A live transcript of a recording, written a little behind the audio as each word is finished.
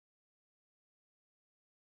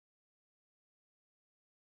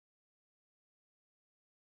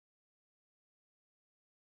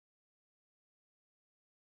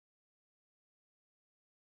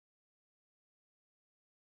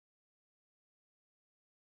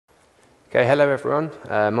Okay, hello everyone.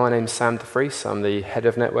 My name's Sam Defriez. I'm the head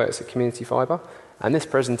of networks at Community Fibre, and this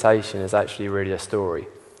presentation is actually really a story.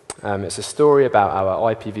 It's a story about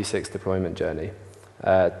our IPv6 deployment journey,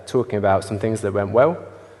 talking about some things that went well,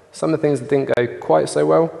 some of the things that didn't go quite so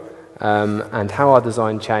well, and how our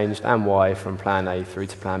design changed and why from Plan A through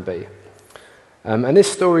to Plan B. And this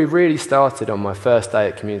story really started on my first day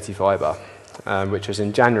at Community Fibre, which was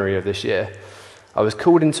in January of this year. I was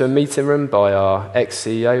called into a meeting room by our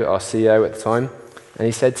ex-CEO, our CEO at the time, and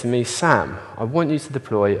he said to me, "Sam, I want you to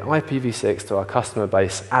deploy IPv6 to our customer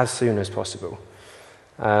base as soon as possible."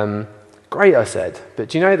 Great, I said, but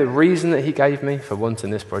do you know the reason that he gave me for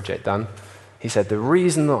wanting this project done? He said, "The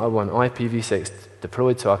reason that I want IPv6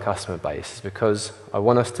 deployed to our customer base is because I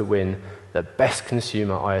want us to win the Best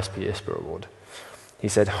Consumer ISP ISPA award." He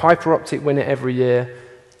said, "Hyperoptic win it every year.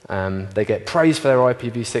 They get praise for their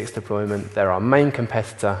IPv6 deployment. They're our main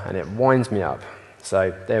competitor, and it winds me up."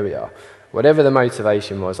 So there we are. Whatever the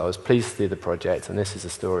motivation was, I was pleased to do the project, and this is the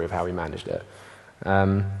story of how we managed it.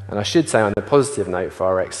 And I should say on a positive note for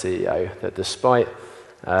our ex-CEO that despite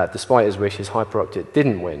his wishes, Hyperoptic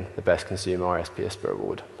didn't win the Best Consumer ISP ISPA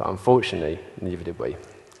award, but unfortunately, neither did we.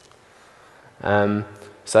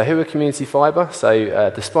 So who are Community Fibre?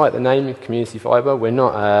 So despite the name Community Fibre, we're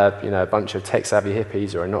not a bunch of tech-savvy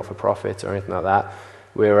hippies or a not-for-profit or anything like that.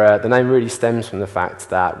 The name really stems from the fact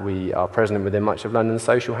that we are present within much of London's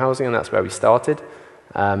social housing, and that's where we started.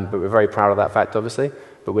 But we're very proud of that fact, obviously.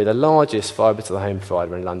 But we're the largest fibre-to-the-home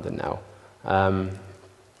provider in London now.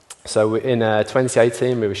 So in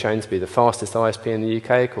 2018, we were shown to be the fastest ISP in the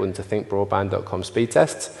UK, according to thinkbroadband.com speed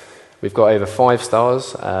tests. We've got over 5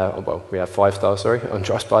 stars, we have 5 stars, on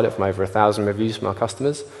Trustpilot from over 1,000 reviews from our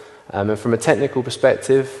customers. And from a technical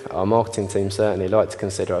perspective, our marketing team certainly like to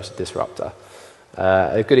consider us a disruptor.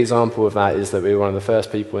 A good example of that is that we were one of the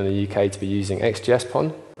first people in the UK to be using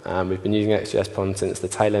XGS-PON. We've been using XGS-PON since the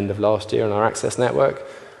tail end of last year on our access network.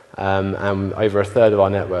 And over a third of our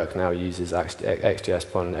network now uses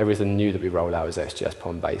XGS-PON. Everything new that we roll out is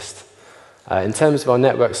XGS-PON based. In terms of our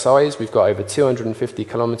network size, we've got over 250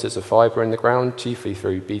 kilometres of fibre in the ground, chiefly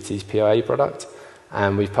through BT's PIA product,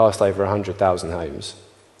 and we've passed over 100,000 homes.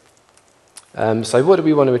 So what do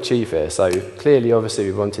we want to achieve here? So clearly, obviously,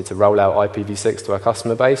 we wanted to roll out IPv6 to our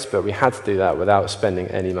customer base, but we had to do that without spending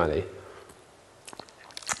any money.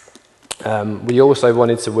 We also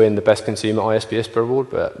wanted to win the Best Consumer ISP ISPA award,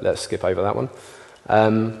 but let's skip over that one.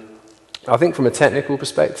 I think from a technical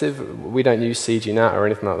perspective, we don't use CGNAT or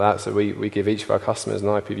anything like that, so we give each of our customers an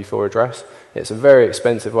IPv4 address. It's a very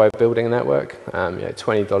expensive way of building a network,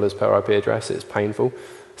 $20 per IP address, it's painful.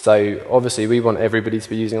 So obviously we want everybody to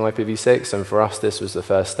be using IPv6, and for us this was the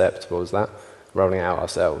first step towards that, rolling it out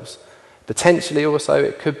ourselves. Potentially also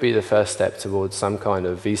it could be the first step towards some kind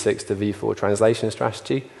of V6 to V4 translation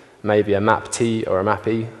strategy, maybe a MAP-T or a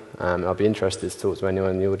MAP-E. I'll be interested to talk to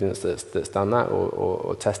anyone in the audience that's done that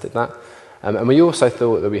or tested that. And we also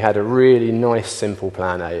thought that we had a really nice, simple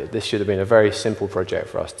plan A. This should have been a very simple project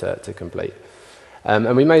for us to complete.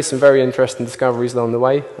 And we made some very interesting discoveries along the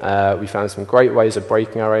way. We found some great ways of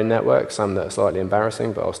breaking our own network, some that are slightly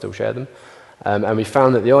embarrassing, but I'll still share them. And we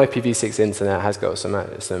found that the IPv6 internet has got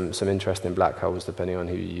some interesting black holes, depending on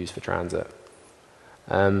who you use for transit.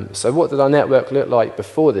 So what did our network look like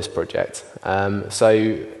before this project?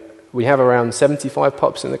 So we have around 75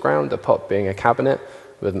 POPs in the ground, a POP being a cabinet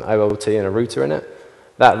with an OLT and a router in it.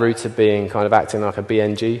 That router being kind of acting like a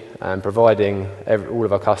BNG and providing all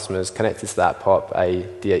of our customers connected to that POP a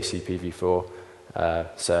DHCP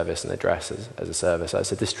v4 service and address as a service. So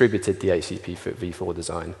it's a distributed DHCP v4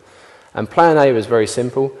 design. And plan A was very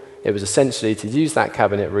simple. It was essentially to use that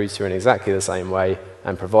cabinet router in exactly the same way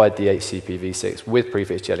and provide DHCP v6 with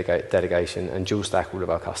prefix delegation and dual stack all of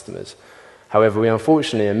our customers. However, we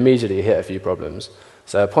unfortunately immediately hit a few problems.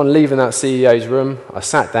 So upon leaving that CEO's room, I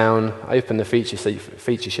sat down, opened the feature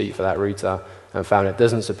sheet for that router, and found it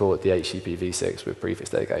doesn't support DHCP v6 with prefix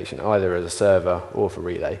delegation, either as a server or for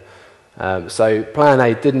relay. So plan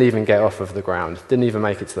A didn't even get off of the ground, didn't even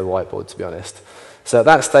make it to the whiteboard, to be honest. So at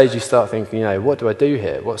that stage, you start thinking, what do I do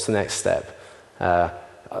here? What's the next step?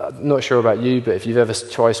 I'm not sure about you, but if you've ever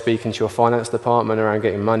tried speaking to your finance department around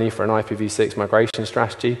getting money for an IPv6 migration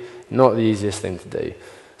strategy, not the easiest thing to do.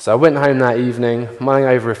 So I went home that evening, mulling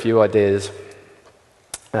over a few ideas,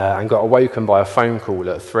 and got awoken by a phone call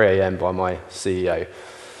at 3 AM by my CEO.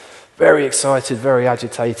 Very excited, very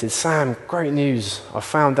agitated. "Sam, great news. I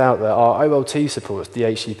found out that our OLT supports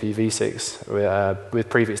DHCP v6 with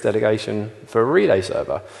prefix delegation for a relay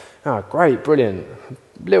server." "Oh, great, brilliant."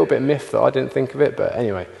 A little bit miffed that I didn't think of it, but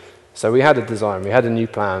anyway, So we had a design, we had a new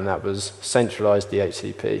plan that was centralized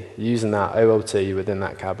DHCP, using that OLT within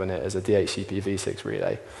that cabinet as a DHCP v6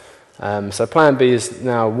 relay. So plan B is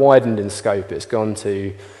now widened in scope. It's gone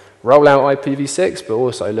to roll out IPv6, but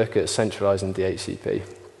also look at centralizing DHCP.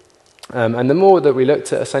 And the more that we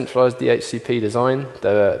looked at a centralized DHCP design,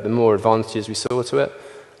 the more advantages we saw to it.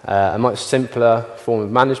 A much simpler form of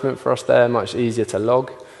management for us there, much easier to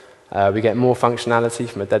log. We get more functionality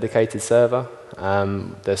from a dedicated server.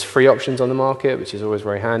 There's free options on the market, which is always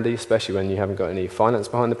very handy, especially when you haven't got any finance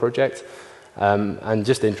behind the project. And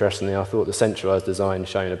just interestingly, I thought the centralized design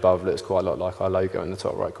shown above looks quite a lot like our logo in the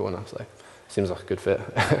top right corner, so seems like a good fit.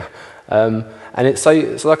 And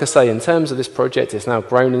so like I say, in terms of this project, it's now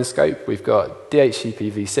grown in scope. We've got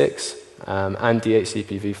DHCP v6 and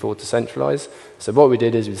DHCP v4 to centralize. So what we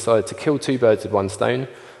did is we decided to kill two birds with one stone,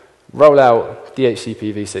 roll out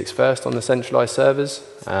DHCP v6 first on the centralized servers.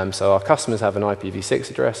 So our customers have an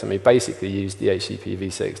IPv6 address, and we basically use DHCP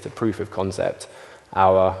v6 to proof of concept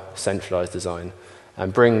our centralized design,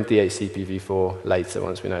 and bring DHCP v4 later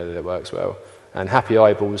once we know that it works well. And Happy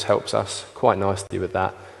Eyeballs helps us quite nicely with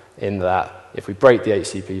that, in that if we break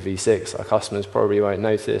DHCP v6, our customers probably won't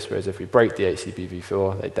notice, whereas if we break DHCP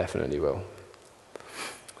v4, they definitely will.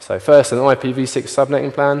 So first, an IPv6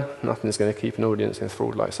 subnetting plan. Nothing's going to keep an audience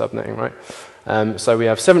enthralled like subnetting, right? So we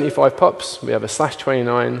have 75 POPs. We have a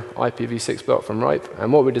 /29 IPv6 block from RIPE.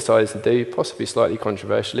 And what we decided to do, possibly slightly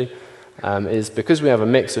controversially, is because we have a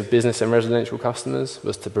mix of business and residential customers,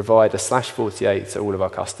 was to provide a /48 to all of our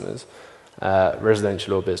customers,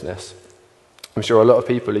 residential or business. I'm sure a lot of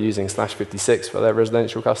people are using /56 for their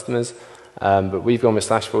residential customers, but we've gone with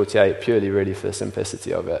 /48 purely really for the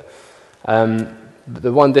simplicity of it.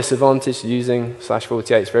 The one disadvantage to using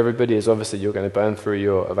 /48 for everybody is obviously you're going to burn through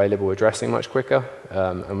your available addressing much quicker,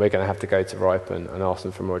 and we're going to have to go to RIPE and ask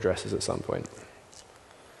them for more addresses at some point.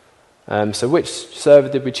 So which server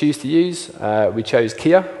did we choose to use? We chose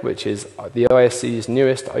Kia, which is the ISC's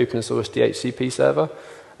newest open source DHCP server.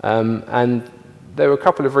 And there were a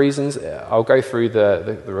couple of reasons. I'll go through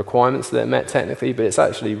the requirements that it met technically, but it's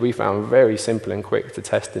actually, we found, very simple and quick to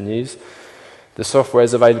test and use. The software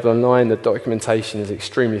is available online, the documentation is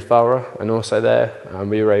extremely thorough and also there, and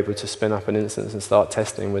we were able to spin up an instance and start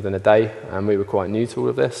testing within a day, and we were quite new to all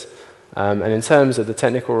of this. And in terms of the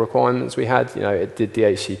technical requirements we had, it did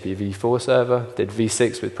DHCP v4 server, did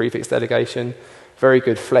v6 with prefix delegation, very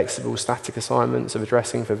good flexible static assignments of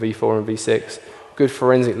addressing for v4 and v6, good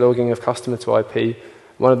forensic logging of customer to IP.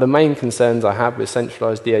 One of the main concerns I had with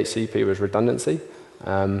centralized DHCP was redundancy.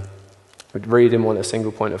 We really didn't want a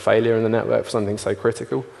single point of failure in the network for something so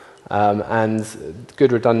critical. And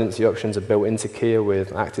good redundancy options are built into Kia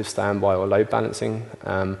with active standby or load balancing.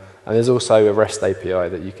 And there's also a REST API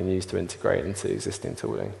that you can use to integrate into existing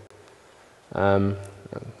tooling.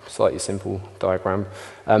 Slightly simple diagram.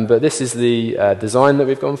 But this is the design that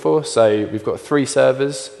we've gone for. So we've got 3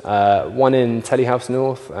 servers, one in Telehouse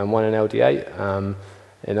North and one in LD8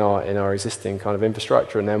 in our existing kind of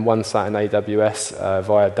infrastructure, and then one sat in AWS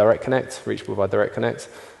via Direct Connect, reachable by Direct Connect,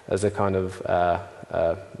 as a kind of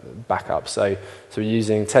backup. So we're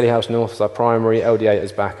using Telehouse North as our primary, LD8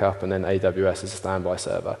 as backup, and then AWS as a standby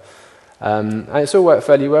server. And it's all worked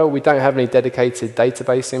fairly well. We don't have any dedicated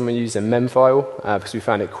databasing. We're using Memfile because we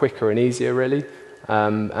found it quicker and easier, really.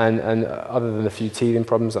 And other than a few teething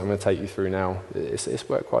problems that I'm going to take you through now, it's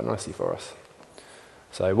worked quite nicely for us.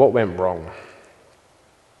 So what went wrong?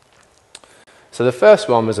 So the first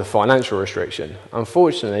one was a financial restriction.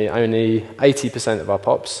 Unfortunately, only 80% of our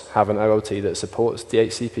POPs have an OLT that supports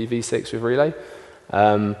DHCP v6 with relay.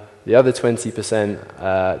 The other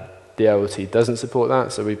 20%, the OLT doesn't support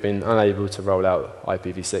that, so we've been unable to roll out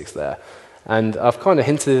IPv6 there. And I've kind of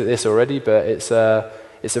hinted at this already, but it's a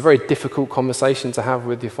very difficult conversation to have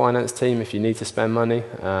with your finance team if you need to spend money.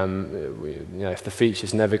 If the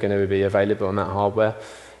feature's never going to be available on that hardware,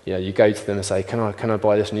 you go to them and say, can I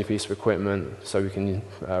buy this new piece of equipment so we can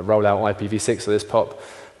roll out IPv6 of this POP?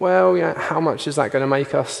 Well, how much is that going to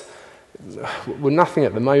make us? Well, nothing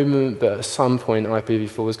at the moment, but at some point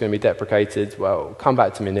IPv4 is going to be deprecated. Well, come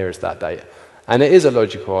back to me nearest that date. And it is a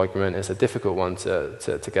logical argument. It's a difficult one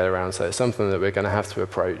to get around. So it's something that we're going to have to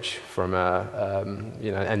approach from an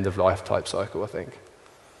end-of-life type cycle, I think.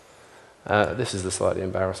 This is the slightly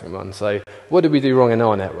embarrassing one. So what did we do wrong in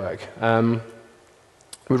our network?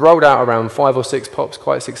 We've rolled out around 5 or 6 POPs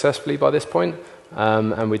quite successfully by this point,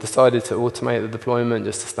 and we decided to automate the deployment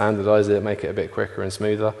just to standardize it, make it a bit quicker and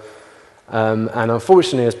smoother. And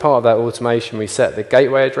unfortunately, as part of that automation, we set the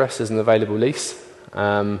gateway address as an available lease.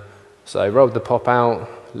 So rolled the POP out,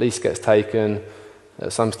 lease gets taken,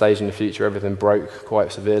 at some stage in the future, everything broke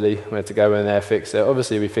quite severely. We had to go in there, fix it.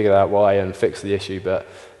 Obviously, we figured out why and fixed the issue, but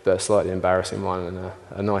a slightly embarrassing one and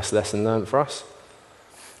a nice lesson learned for us.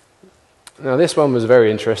 Now, this one was very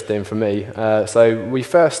interesting for me. So when we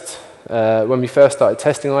first started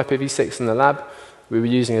testing IPv6 in the lab, we were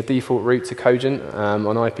using a default route to Cogent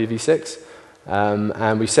on IPv6,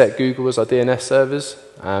 and we set Google as our DNS servers,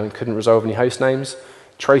 couldn't resolve any host names.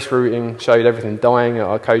 Trace routing showed everything dying at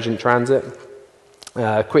our Cogent transit.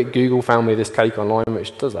 Quick Google found me this cake online,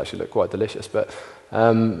 which does actually look quite delicious, but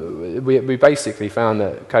we basically found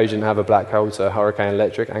that Cogent have a black hole to Hurricane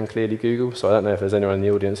Electric and clearly Google, so I don't know if there's anyone in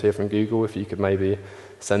the audience here from Google, if you could maybe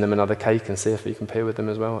send them another cake and see if you can peer with them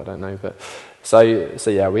as well, I don't know. But so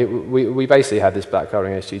yeah, we basically had this black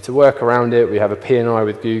holing issue. To work around it, we have a P&I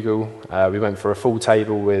with Google. We went for a full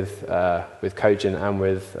table with Cogent and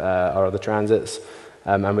with our other transits,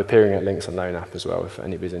 and we're peering at links on Known App as well, if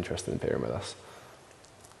anybody's interested in peering with us.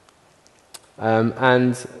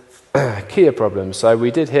 And Kia problems. So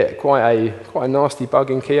we did hit quite a nasty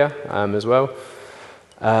bug in Kia as well.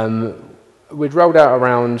 We'd rolled out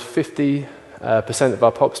around 50% of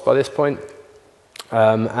our POPs by this point,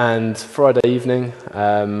 and Friday evening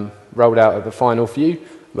rolled out at the final few.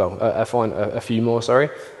 Well, a few more, sorry,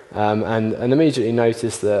 and immediately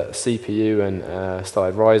noticed that CPU and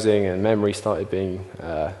started rising and memory started being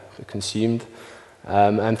consumed.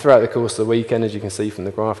 And throughout the course of the weekend, as you can see from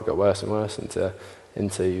the graph, it got worse and worse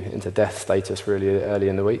into death status really early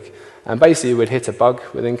in the week. And basically, we'd hit a bug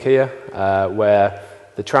within Kia where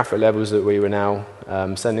the traffic levels that we were now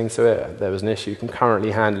sending to it, there was an issue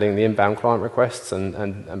concurrently handling the inbound client requests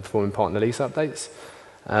and performing partner lease updates.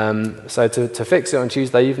 So to fix it on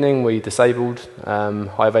Tuesday evening, we disabled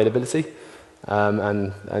high availability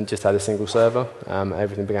and just had a single server.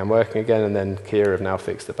 Everything began working again, and then Kia have now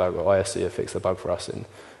fixed the bug, or ISC have fixed the bug for us in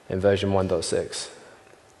version 1.6.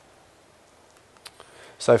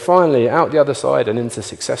 So finally, out the other side and into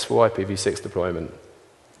successful IPv6 deployment.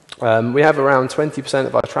 We have around 20%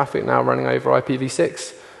 of our traffic now running over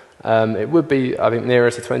IPv6. It would be, I think,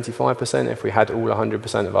 nearer to 25% if we had all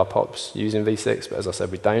 100% of our POPs using v6, but as I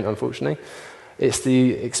said, we don't, unfortunately. It's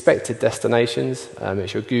the expected destinations.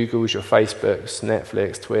 It's your Googles, your Facebooks,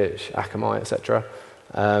 Netflix, Twitch, Akamai, etc.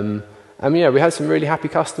 And yeah, we had some really happy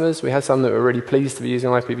customers. We had some that were really pleased to be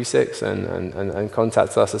using IPv6 and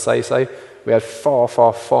contacted us to say so. We had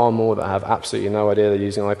far more that have absolutely no idea they're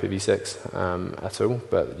using IPv6 at all,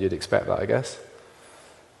 but you'd expect that, I guess.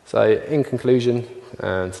 So in conclusion,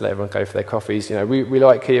 and to let everyone go for their coffees, we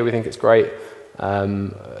like Kia, we think it's great.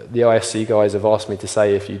 The ISC guys have asked me to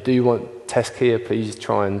say, if you do want to test Kia, please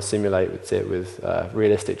try and simulate it with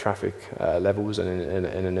realistic traffic levels and in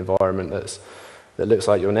an environment that looks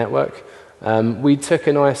like your network. We took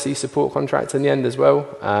an ISC support contract in the end as well,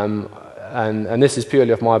 and this is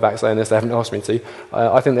purely off my back saying this, they haven't asked me to.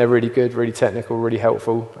 I think they're really good, really technical, really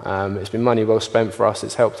helpful. It's been money well spent for us,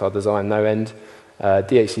 it's helped our design no end.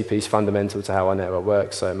 DHCP is fundamental to how our network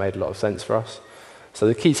works, so it made a lot of sense for us. So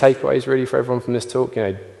the key takeaways really for everyone from this talk,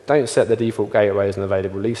 don't set the default gateway as an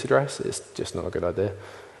available lease address, it's just not a good idea.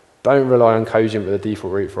 Don't rely on Cogent with a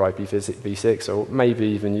default route for IPv6, or maybe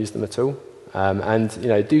even use them at all. And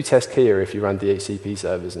do test Kia if you run DHCP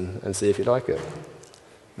servers and see if you like it.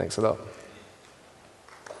 Thanks a lot.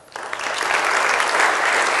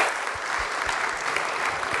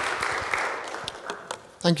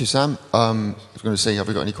 Thank you, Sam. I was going to say, have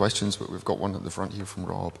we got any questions? But we've got one at the front here from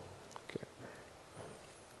Rob. Okay.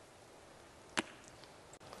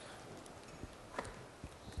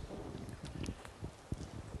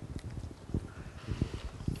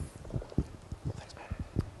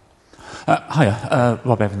 Hiya,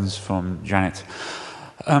 Rob Evans from Janet.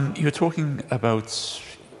 You were talking about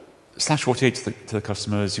 /48 to the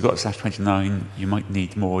customers. You've got /29. You might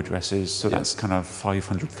need more addresses, so that's kind of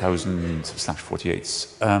 500,000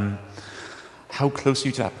 /48s. How close are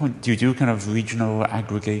you to that point? Do you do kind of regional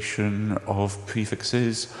aggregation of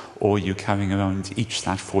prefixes, or are you carrying around each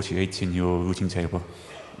 /48 in your routing table?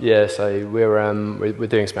 Yeah, so we're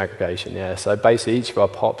doing some aggregation. Yeah, so basically each of our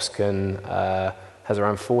POPs has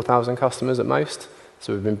around 4,000 customers at most.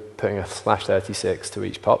 So we've been putting a /36 to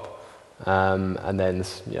each POP. And then,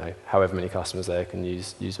 however many customers they can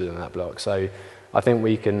use within that block. So I think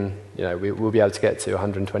we can, we'll be able to get to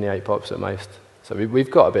 128 POPs at most. So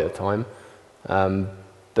we've got a bit of time.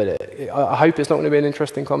 But I hope it's not going to be an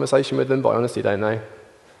interesting conversation with them, but I honestly don't know.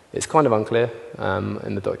 It's kind of unclear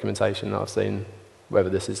in the documentation that I've seen whether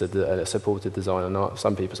this is a supported design or not.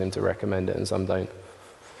 Some people seem to recommend it and some don't.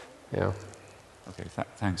 Yeah. Okay,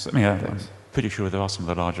 thanks. I mean, I'm pretty sure there are some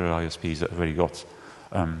of the larger ISPs that have already got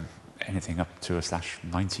anything up to a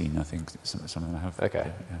 /19, I think some of them have.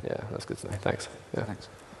 Okay, yeah, that's good to know. Thanks. Yeah. Thanks.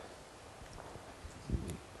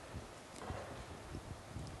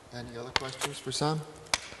 Any other questions for Sam?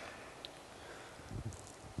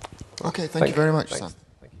 Okay, thank you very much, Sam.